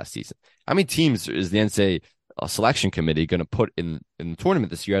tournament last season. How many teams is the NCAA selection committee going to put in the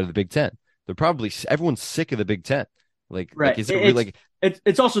tournament this year out of the Big Ten? They're probably everyone's sick of the Big Ten. Like, is it really like?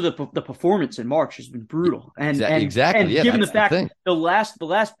 It's also the performance in March has been brutal, and exactly. And yeah, given the fact that the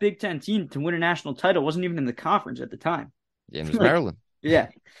last Big Ten team to win a national title wasn't even in the conference at the time. Yeah, it was Maryland. Yeah,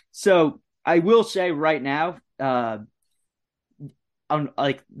 so I will say right now,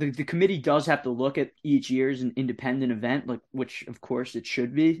 like the committee does have to look at each year as an independent event, like which of course it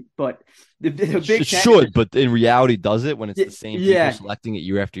should be, but the Big Ten should, but in reality, does it when it's the same people selecting it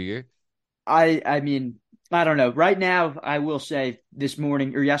year after year? I mean. I don't know. Right now, I will say this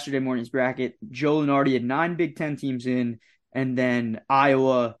morning or yesterday morning's bracket, Joe Lunardi had 9 Big Ten teams in, and then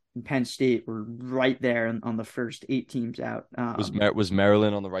Iowa and Penn State were right there on the first 8 teams out. Was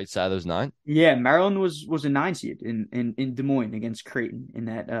Maryland on the right side of those 9? Yeah, Maryland was a 9 seed in Des Moines against Creighton in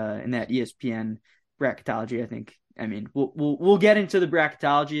that ESPN bracketology. I think. I mean, we'll get into the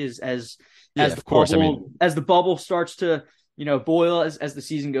bracketology as the course. As the bubble starts to boil as the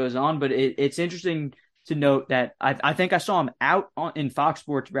season goes on. But it's interesting to note that I think I saw him out in Fox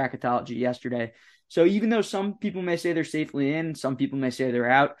Sports bracketology yesterday. So even though some people may say they're safely in, some people may say they're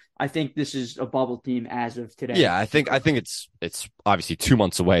out, I think this is a bubble team as of today. Yeah, I think it's obviously 2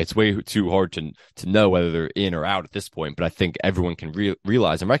 months away. It's way too hard to know whether they're in or out at this point. But I think everyone can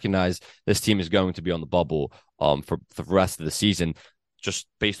realize and recognize this team is going to be on the bubble for the rest of the season, just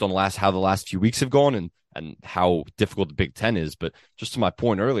based on how the last few weeks have gone and how difficult the Big Ten is. But just to my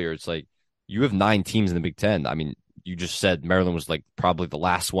point earlier, it's like, you have 9 teams in the Big Ten. I mean, you just said Maryland was like probably the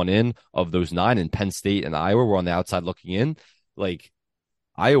last one in of those 9, and Penn State and Iowa were on the outside looking in.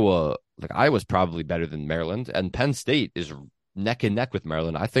 Iowa's probably better than Maryland, and Penn State is neck and neck with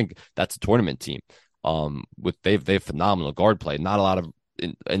Maryland. I think that's a tournament team. They have phenomenal guard play. Not a lot of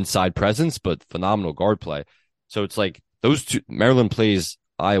inside presence, but phenomenal guard play. So it's like those two. Maryland plays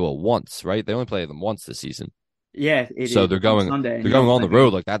Iowa once, right? They only play them once this season. Yeah, it So is on Sunday, and they're you going don't on play the road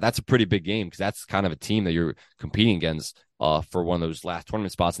them. like that. That's a pretty big game because that's kind of a team that you're competing against for one of those last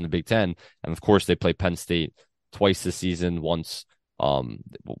tournament spots in the Big Ten. And of course, they play Penn State twice this season. Once, one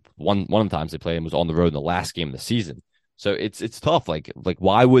of the times they played him was on the road in the last game of the season. So it's tough.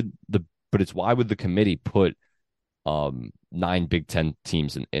 Why would the committee put 9 Big Ten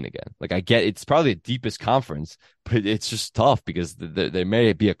teams in again? Like, I get it's probably the deepest conference, but it's just tough because there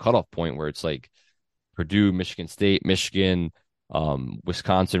may be a cutoff point where it's like Purdue, Michigan State, Michigan,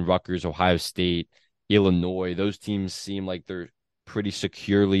 Wisconsin, Rutgers, Ohio State, Illinois. Those teams seem like they're pretty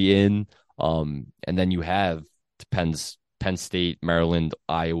securely in. And then you have depends Penn State, Maryland,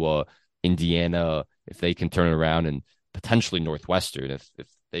 Iowa, Indiana, if they can turn it around, and potentially Northwestern if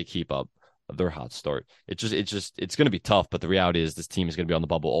they keep up their hot start. It's going to be tough, but the reality is this team is going to be on the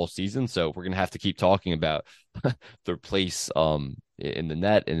bubble all season, so we're going to have to keep talking about their place in the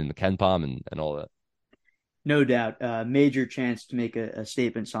net and in the KenPom and all that. No doubt. Major chance to make a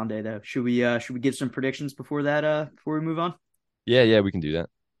statement Sunday, though. Should we give some predictions before that? Before we move on? Yeah, we can do that.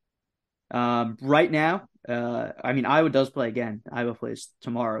 Right now, I mean, Iowa does play again. Iowa plays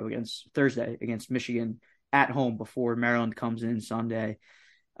Thursday against Michigan at home before Maryland comes in Sunday.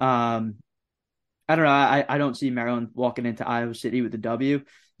 I don't know. I don't see Maryland walking into Iowa City with a W.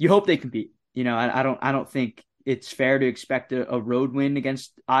 You hope they compete. I don't think it's fair to expect a road win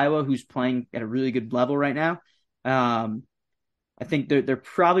against Iowa, who's playing at a really good level right now. I think they're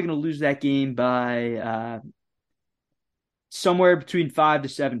probably going to lose that game by somewhere between 5 to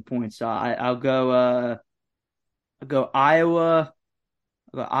 7 points. I'll go Iowa.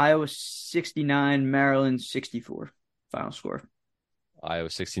 I'll go Iowa 69, Maryland 64. Final score.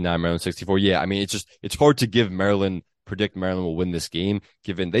 Iowa 69, Maryland 64. Yeah, I mean, it's hard to predict Maryland will win this game,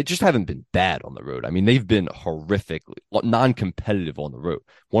 given they just haven't been bad on the road. I mean, they've been horrifically non-competitive on the road.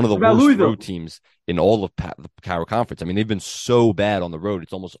 One of the worst Louisville? Road teams in all of the Power Conference. I mean, they've been so bad on the road,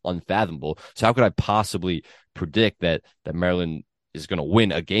 it's almost unfathomable. So how could I possibly predict that Maryland is going to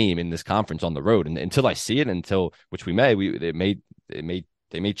win a game in this conference on the road? And until I see it, which we they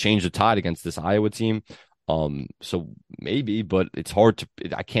may change the tide against this Iowa team. So maybe, but it's hard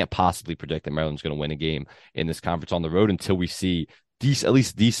I can't possibly predict that Maryland's going to win a game in this conference on the road until we see at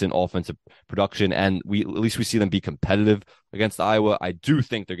least decent offensive production, and at least we see them be competitive against Iowa. I do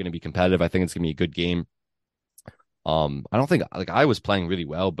think they're going to be competitive. I think it's going to be a good game. I don't think Iowa's playing really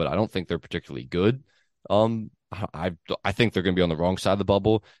well, but I don't think they're particularly good. I think they're going to be on the wrong side of the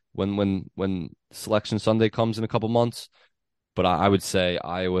bubble when Selection Sunday comes in a couple months. But I would say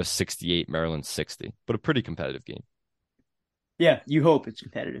Iowa 68, Maryland 60, but a pretty competitive game. Yeah, you hope it's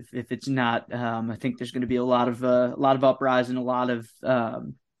competitive. If it's not, I think there's going to be a lot of uprising, a lot of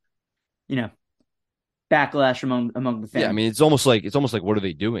backlash among the fans. Yeah, I mean, it's almost like what are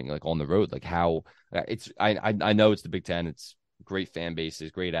they doing like on the road? Like how I know it's the Big Ten, it's great fan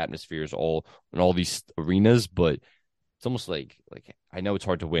bases, great atmospheres, all in all these arenas, but it's almost like I know it's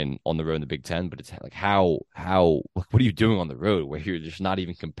hard to win on the road in the Big Ten, but it's like how what are you doing on the road where you're just not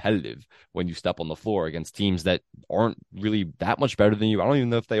even competitive when you step on the floor against teams that aren't really that much better than you? I don't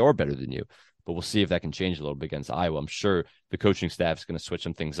even know if they are better than you, but we'll see if that can change a little bit against Iowa. I'm sure the coaching staff is going to switch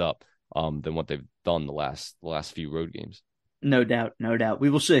some things up than what they've done the last few road games. No doubt.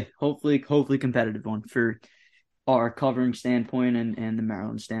 We will see. Hopefully competitive one for our covering standpoint and the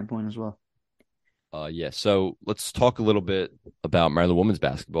Maryland standpoint as well. So let's talk a little bit about Maryland women's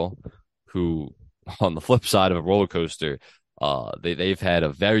basketball, who, on the flip side of a roller coaster, they've had a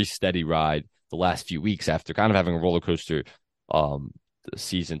very steady ride the last few weeks after kind of having a roller coaster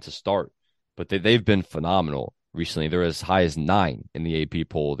season to start. But they've been phenomenal recently. They're as high as 9 in the AP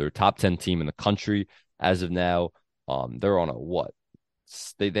poll. They're a top 10 team in the country as of now. They're on a what?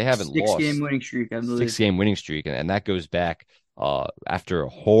 They haven't lost 6-game winning streak, I believe. 6-game winning streak, and that goes back after a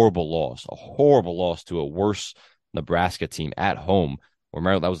horrible loss to a worse Nebraska team at home, where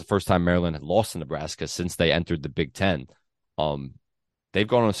Maryland, that was the first time Maryland had lost to Nebraska since they entered the Big Ten. They've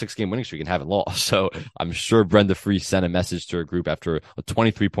gone on a 6-game winning streak and haven't lost. So I'm sure Brenda Frese sent a message to her group after a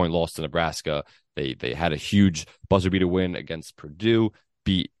 23-point loss to Nebraska. They had a huge buzzer beater win against Purdue,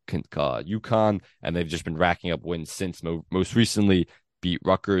 beat UConn, and they've just been racking up wins since. Most recently, beat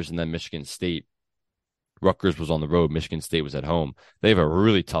Rutgers and then Michigan State. Rutgers was on the road. Michigan State was at home. They have a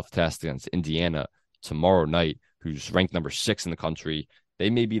really tough test against Indiana tomorrow night, who's ranked number 6 in the country. They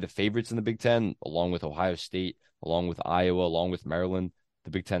may be the favorites in the Big Ten, along with Ohio State, along with Iowa, along with Maryland.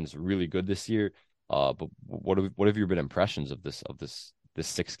 The Big Ten is really good this year. But what have your been impressions of this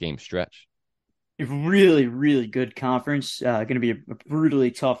 6-game stretch? A really, really good conference. Going to be a brutally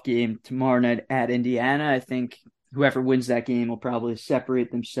tough game tomorrow night at Indiana. I think whoever wins that game will probably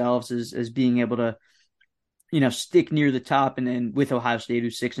separate themselves as being able to, stick near the top, and then with Ohio State,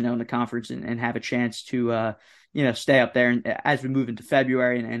 who's 6-0 in the conference, and have a chance to, stay up there and as we move into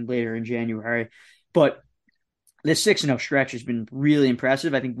February and later in January. But this 6-0 stretch has been really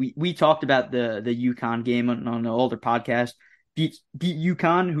impressive. I think we talked about the UConn game on an older podcast. Beat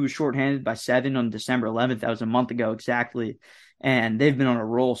UConn, who was shorthanded by 7 on December 11th. That was a month ago exactly. And they've been on a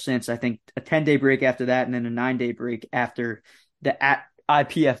roll since. I think a 10-day break after that, and then a 9-day break after the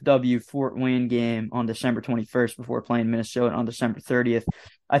IPFW Fort Wayne game on December 21st before playing Minnesota on December 30th.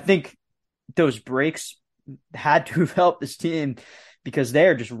 I think those breaks had to have helped this team because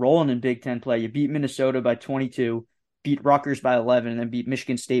they're just rolling in Big Ten play. You beat Minnesota by 22, beat Rutgers by 11, and then beat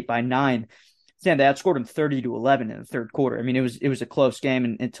Michigan State by 9. They outscored them 30-11 in the third quarter. I mean, it was a close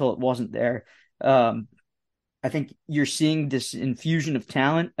game until it wasn't there. I think you're seeing this infusion of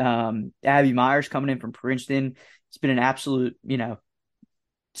talent. Abby Myers coming in from Princeton. It's been an absolute,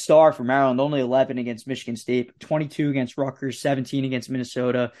 star for Maryland. Only 11 against Michigan State, 22 against Rutgers, 17 against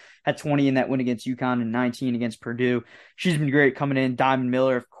Minnesota, had 20 in that win against UConn and 19 against Purdue. She's been great coming in. Diamond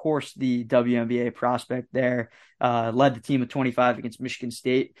Miller, of course, the WNBA prospect there, led the team with 25 against Michigan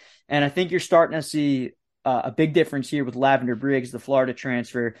State. And I think you're starting to see a big difference here with Lavender Briggs, the Florida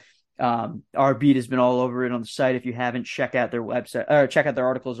transfer. Our beat has been all over it on the site. If you haven't, check out their website or check out their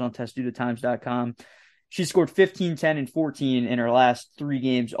articles on testudotimes.com. She scored 15, 10, and 14 in her last 3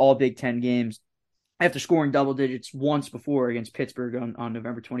 games, all Big Ten games, after scoring double digits once before against Pittsburgh on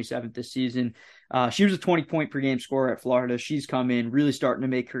November 27th this season. She was a 20-point per game scorer at Florida. She's come in, really starting to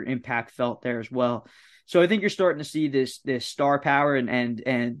make her impact felt there as well. So I think you're starting to see this star power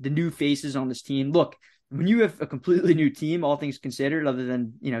and the new faces on this team. Look, when you have a completely new team, all things considered, other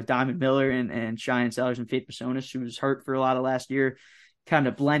than, Diamond Miller and Cheyenne Sellers and Faith Personas, who was hurt for a lot of last year, kind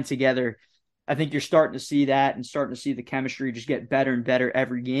of blend together. I think you're starting to see that and starting to see the chemistry just get better and better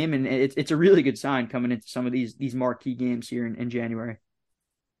every game. And it's a really good sign coming into some of these marquee games here in January.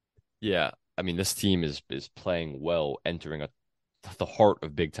 Yeah. I mean, this team is playing well, entering the heart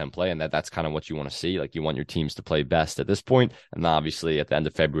of Big Ten play. And that's kind of what you want to see. Like, you want your teams to play best at this point. And obviously at the end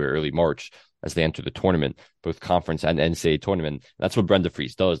of February, early March, as they enter the tournament, both conference and NCAA tournament. That's what Brenda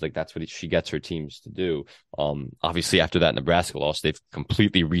Frese does. Like, that's what she gets her teams to do. Obviously after that Nebraska loss, they've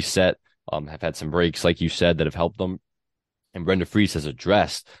completely reset. Have had some breaks, like you said, that have helped them. And Brenda Frese has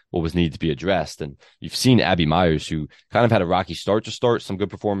addressed what was needed to be addressed. And you've seen Abby Myers, who kind of had a rocky start to start, some good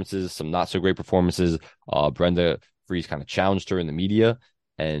performances, some not so great performances. Brenda Frese kind of challenged her in the media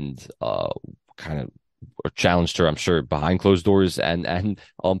and kind of challenged her, I'm sure, behind closed doors and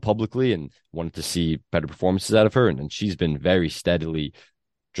publicly, and wanted to see better performances out of her. And she's been very steadily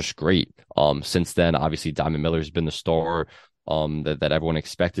just great. Since then, obviously, Diamond Miller has been the star that everyone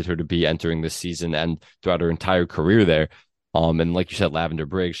expected her to be entering this season and throughout her entire career there. And like you said, Lavender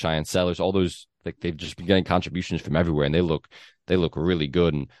Briggs, Cheyenne Sellers, all those, like, they've just been getting contributions from everywhere, and they look really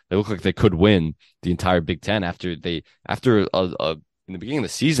good, and they look like they could win the entire Big Ten after in the beginning of the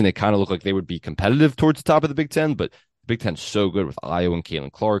season, it kind of looked like they would be competitive towards the top of the Big Ten, but the Big Ten's so good with Iowa and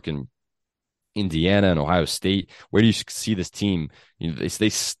Caitlin Clark and Indiana and Ohio State. Where do you see this team?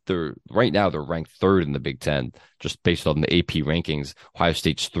 They're right now they're ranked 3rd in the Big Ten, just based on the AP rankings. Ohio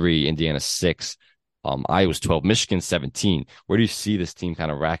State's 3, Indiana 6, Iowa's 12, Michigan 17. Where do you see this team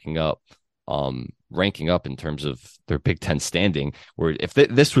kind of ranking up in terms of their Big Ten standing? Where if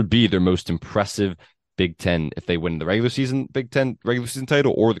this would be their most impressive Big Ten, if they win the regular season Big Ten regular season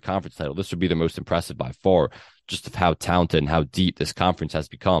title or the conference title, this would be their most impressive by far, just of how talented and how deep this conference has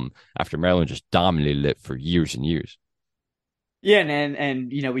become after Maryland just dominated it for years and years. Yeah,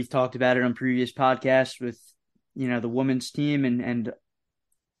 and we've talked about it on previous podcasts with the women's team and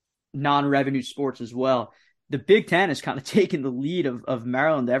non-revenue sports as well. The Big Ten has kind of taken the lead of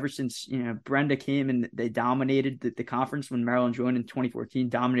Maryland ever since Brenda came and they dominated the conference when Maryland joined in 2014.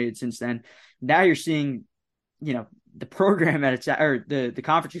 Dominated since then. Now you're seeing the program at its or the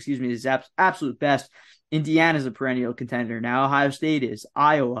conference, is its absolute best. Indiana's a perennial contender. Now Ohio State is,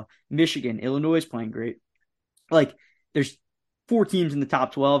 Iowa, Michigan, Illinois is playing great. Like, there's 4 teams in the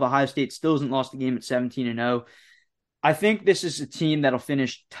top 12. Ohio State still hasn't lost a game at 17-0. I think this is a team that'll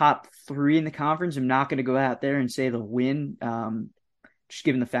finish top 3 in the conference. I'm not going to go out there and say they'll win, just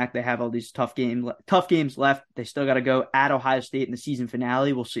given the fact they have all these tough games left. They still got to go at Ohio State in the season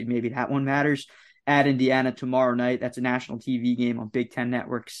finale. We'll see. Maybe that one matters. At Indiana tomorrow night. That's a national TV game on Big Ten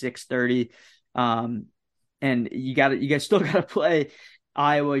Network, 6:30. And you guys still got to play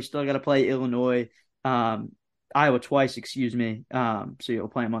Iowa. You still got to play Illinois. Iowa twice, excuse me. So you'll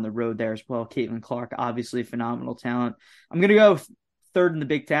play them on the road there as well. Caitlin Clark, obviously phenomenal talent. I'm going to go third in the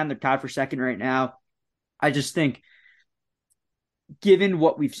Big Ten. They're tied for second right now. I just think, given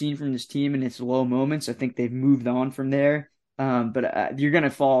what we've seen from this team in its low moments, I think they've moved on from there. But you're going to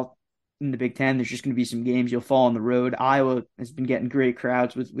fall in the Big Ten. There's just going to be some games you'll fall on the road. Iowa has been getting great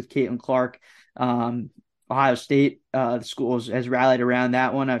crowds with Caitlin Clark. Ohio State, the school has rallied around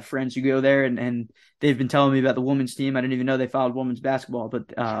that one. I have friends who go there, and they've been telling me about the women's team. I didn't even know they followed women's basketball,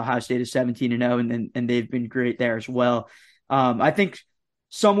 but Ohio State is 17-0, and they've been great there as well. I think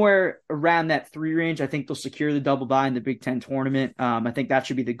somewhere around that 3 range, I think they'll secure the double bye in the Big Ten tournament. I think that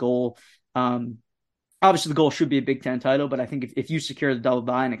should be the goal. Obviously, the goal should be a Big Ten title, but I think if you secure the double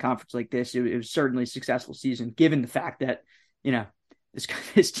bye in a conference like this, it was certainly a successful season, given the fact that,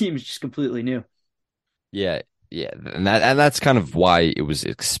 this team is just completely new. Yeah, and that's kind of why it was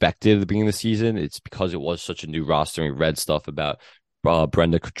expected at the beginning of the season. It's because it was such a new roster, and we read stuff about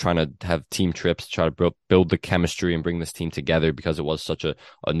Brenda trying to have team trips, try to build the chemistry and bring this team together because it was such a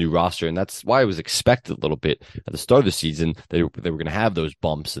new roster, and that's why it was expected a little bit at the start of the season. They were going to have those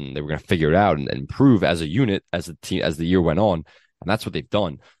bumps, and they were going to figure it out and improve as a unit as a team as the year went on, and that's what they've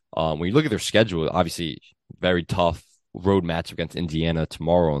done. When you look at their schedule, obviously very tough road match against Indiana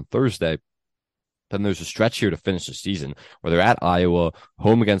tomorrow and Thursday. Then there's a stretch here to finish the season where they're at Iowa,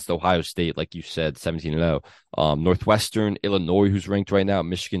 home against Ohio State, like you said, 17-0. Northwestern, Illinois, who's ranked right now,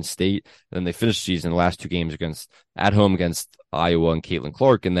 Michigan State. And then they finish the season, the last 2 games at home against Iowa and Caitlin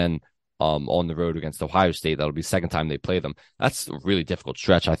Clark, and then on the road against Ohio State. That'll be the second time they play them. That's a really difficult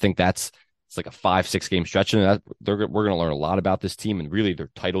stretch. I think it's like a 5-6 game stretch, and we're going to learn a lot about this team and really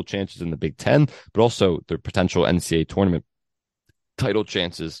their title chances in the Big Ten, but also their potential NCAA tournament title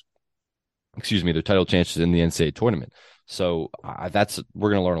chances. Their title chances in the NCAA tournament. So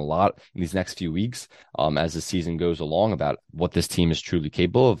we're going to learn a lot in these next few weeks as the season goes along about what this team is truly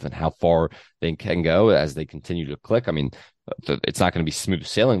capable of and how far they can go as they continue to click. I mean, it's not going to be smooth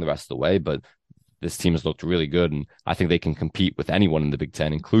sailing the rest of the way, but this team has looked really good, and I think they can compete with anyone in the Big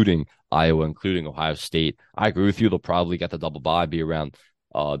Ten, including Iowa, including Ohio State. I agree with you. They'll probably get the double bye, be around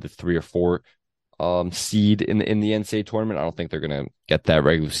the 3 or 4 seed in the NCAA tournament. I don't think they're going to get that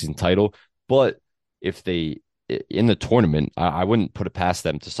regular season title. But if they, in the tournament, I wouldn't put it past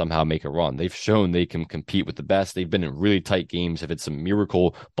them to somehow make a run. They've shown they can compete with the best. They've been in really tight games. If it's some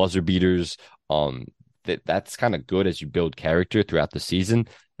miracle buzzer beaters, that's kind of good as you build character throughout the season.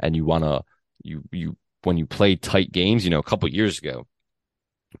 And you want to, when you play tight games, a couple of years ago,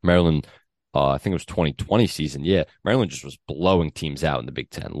 Maryland, I think it was 2020 season. Yeah, Maryland just was blowing teams out in the Big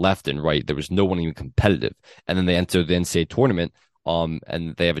Ten, left and right. There was no one even competitive. And then they entered the NCAA tournament.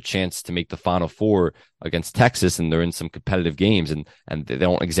 And they have a chance to make the Final Four against Texas, and they're in some competitive games, and they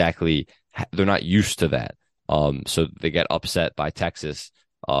don't exactly, they're not used to that. So they get upset by Texas,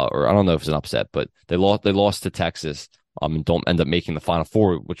 or I don't know if it's an upset, but they lost to Texas, and don't end up making the Final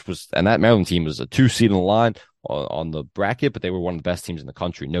Four, and that Maryland team was a 2 seed in the line on the bracket, but they were one of the best teams in the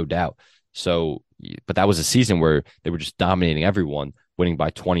country, no doubt. So, but that was a season where they were just dominating everyone, winning by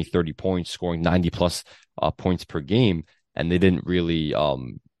 20, 30 points, scoring 90 plus points per game. And they didn't really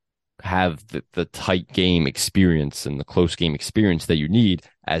have the tight game experience and the close game experience that you need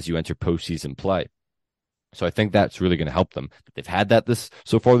as you enter postseason play. So I think that's really going to help them. They've had that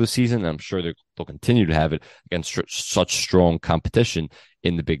so far this season, and I'm sure they'll continue to have it against such strong competition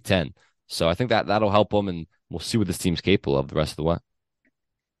in the Big Ten. So I think that'll help them, and we'll see what this team's capable of the rest of the way.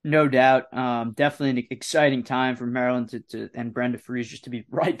 No doubt. Definitely an exciting time for Maryland and Brenda Frese just to be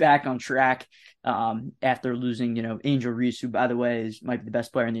right back on track after losing, Angel Reese, who, by the way, might be the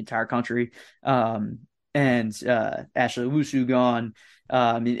best player in the entire country, and Ashley Owusu gone.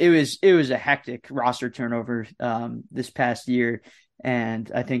 It was a hectic roster turnover this past year,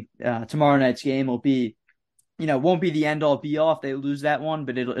 and I think tomorrow night's game will be, won't be the end all be all if they lose that one,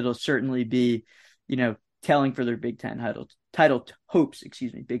 but it'll certainly be, telling for their Big Ten title hopes.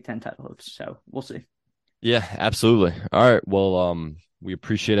 Big Ten title hopes. So we'll see. Yeah, absolutely. All right. Well, we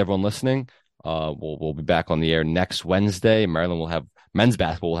appreciate everyone listening. We'll be back on the air next Wednesday. Maryland will have men's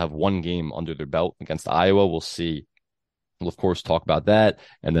basketball will have 1 game under their belt against Iowa. We'll see. We'll of course talk about that,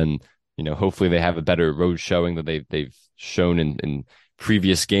 and then hopefully they have a better road showing that they've shown in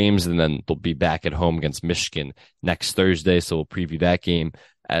previous games, and then they'll be back at home against Michigan next Thursday. So we'll preview that game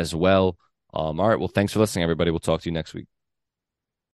as well. All right. Well, thanks for listening, everybody. We'll talk to you next week.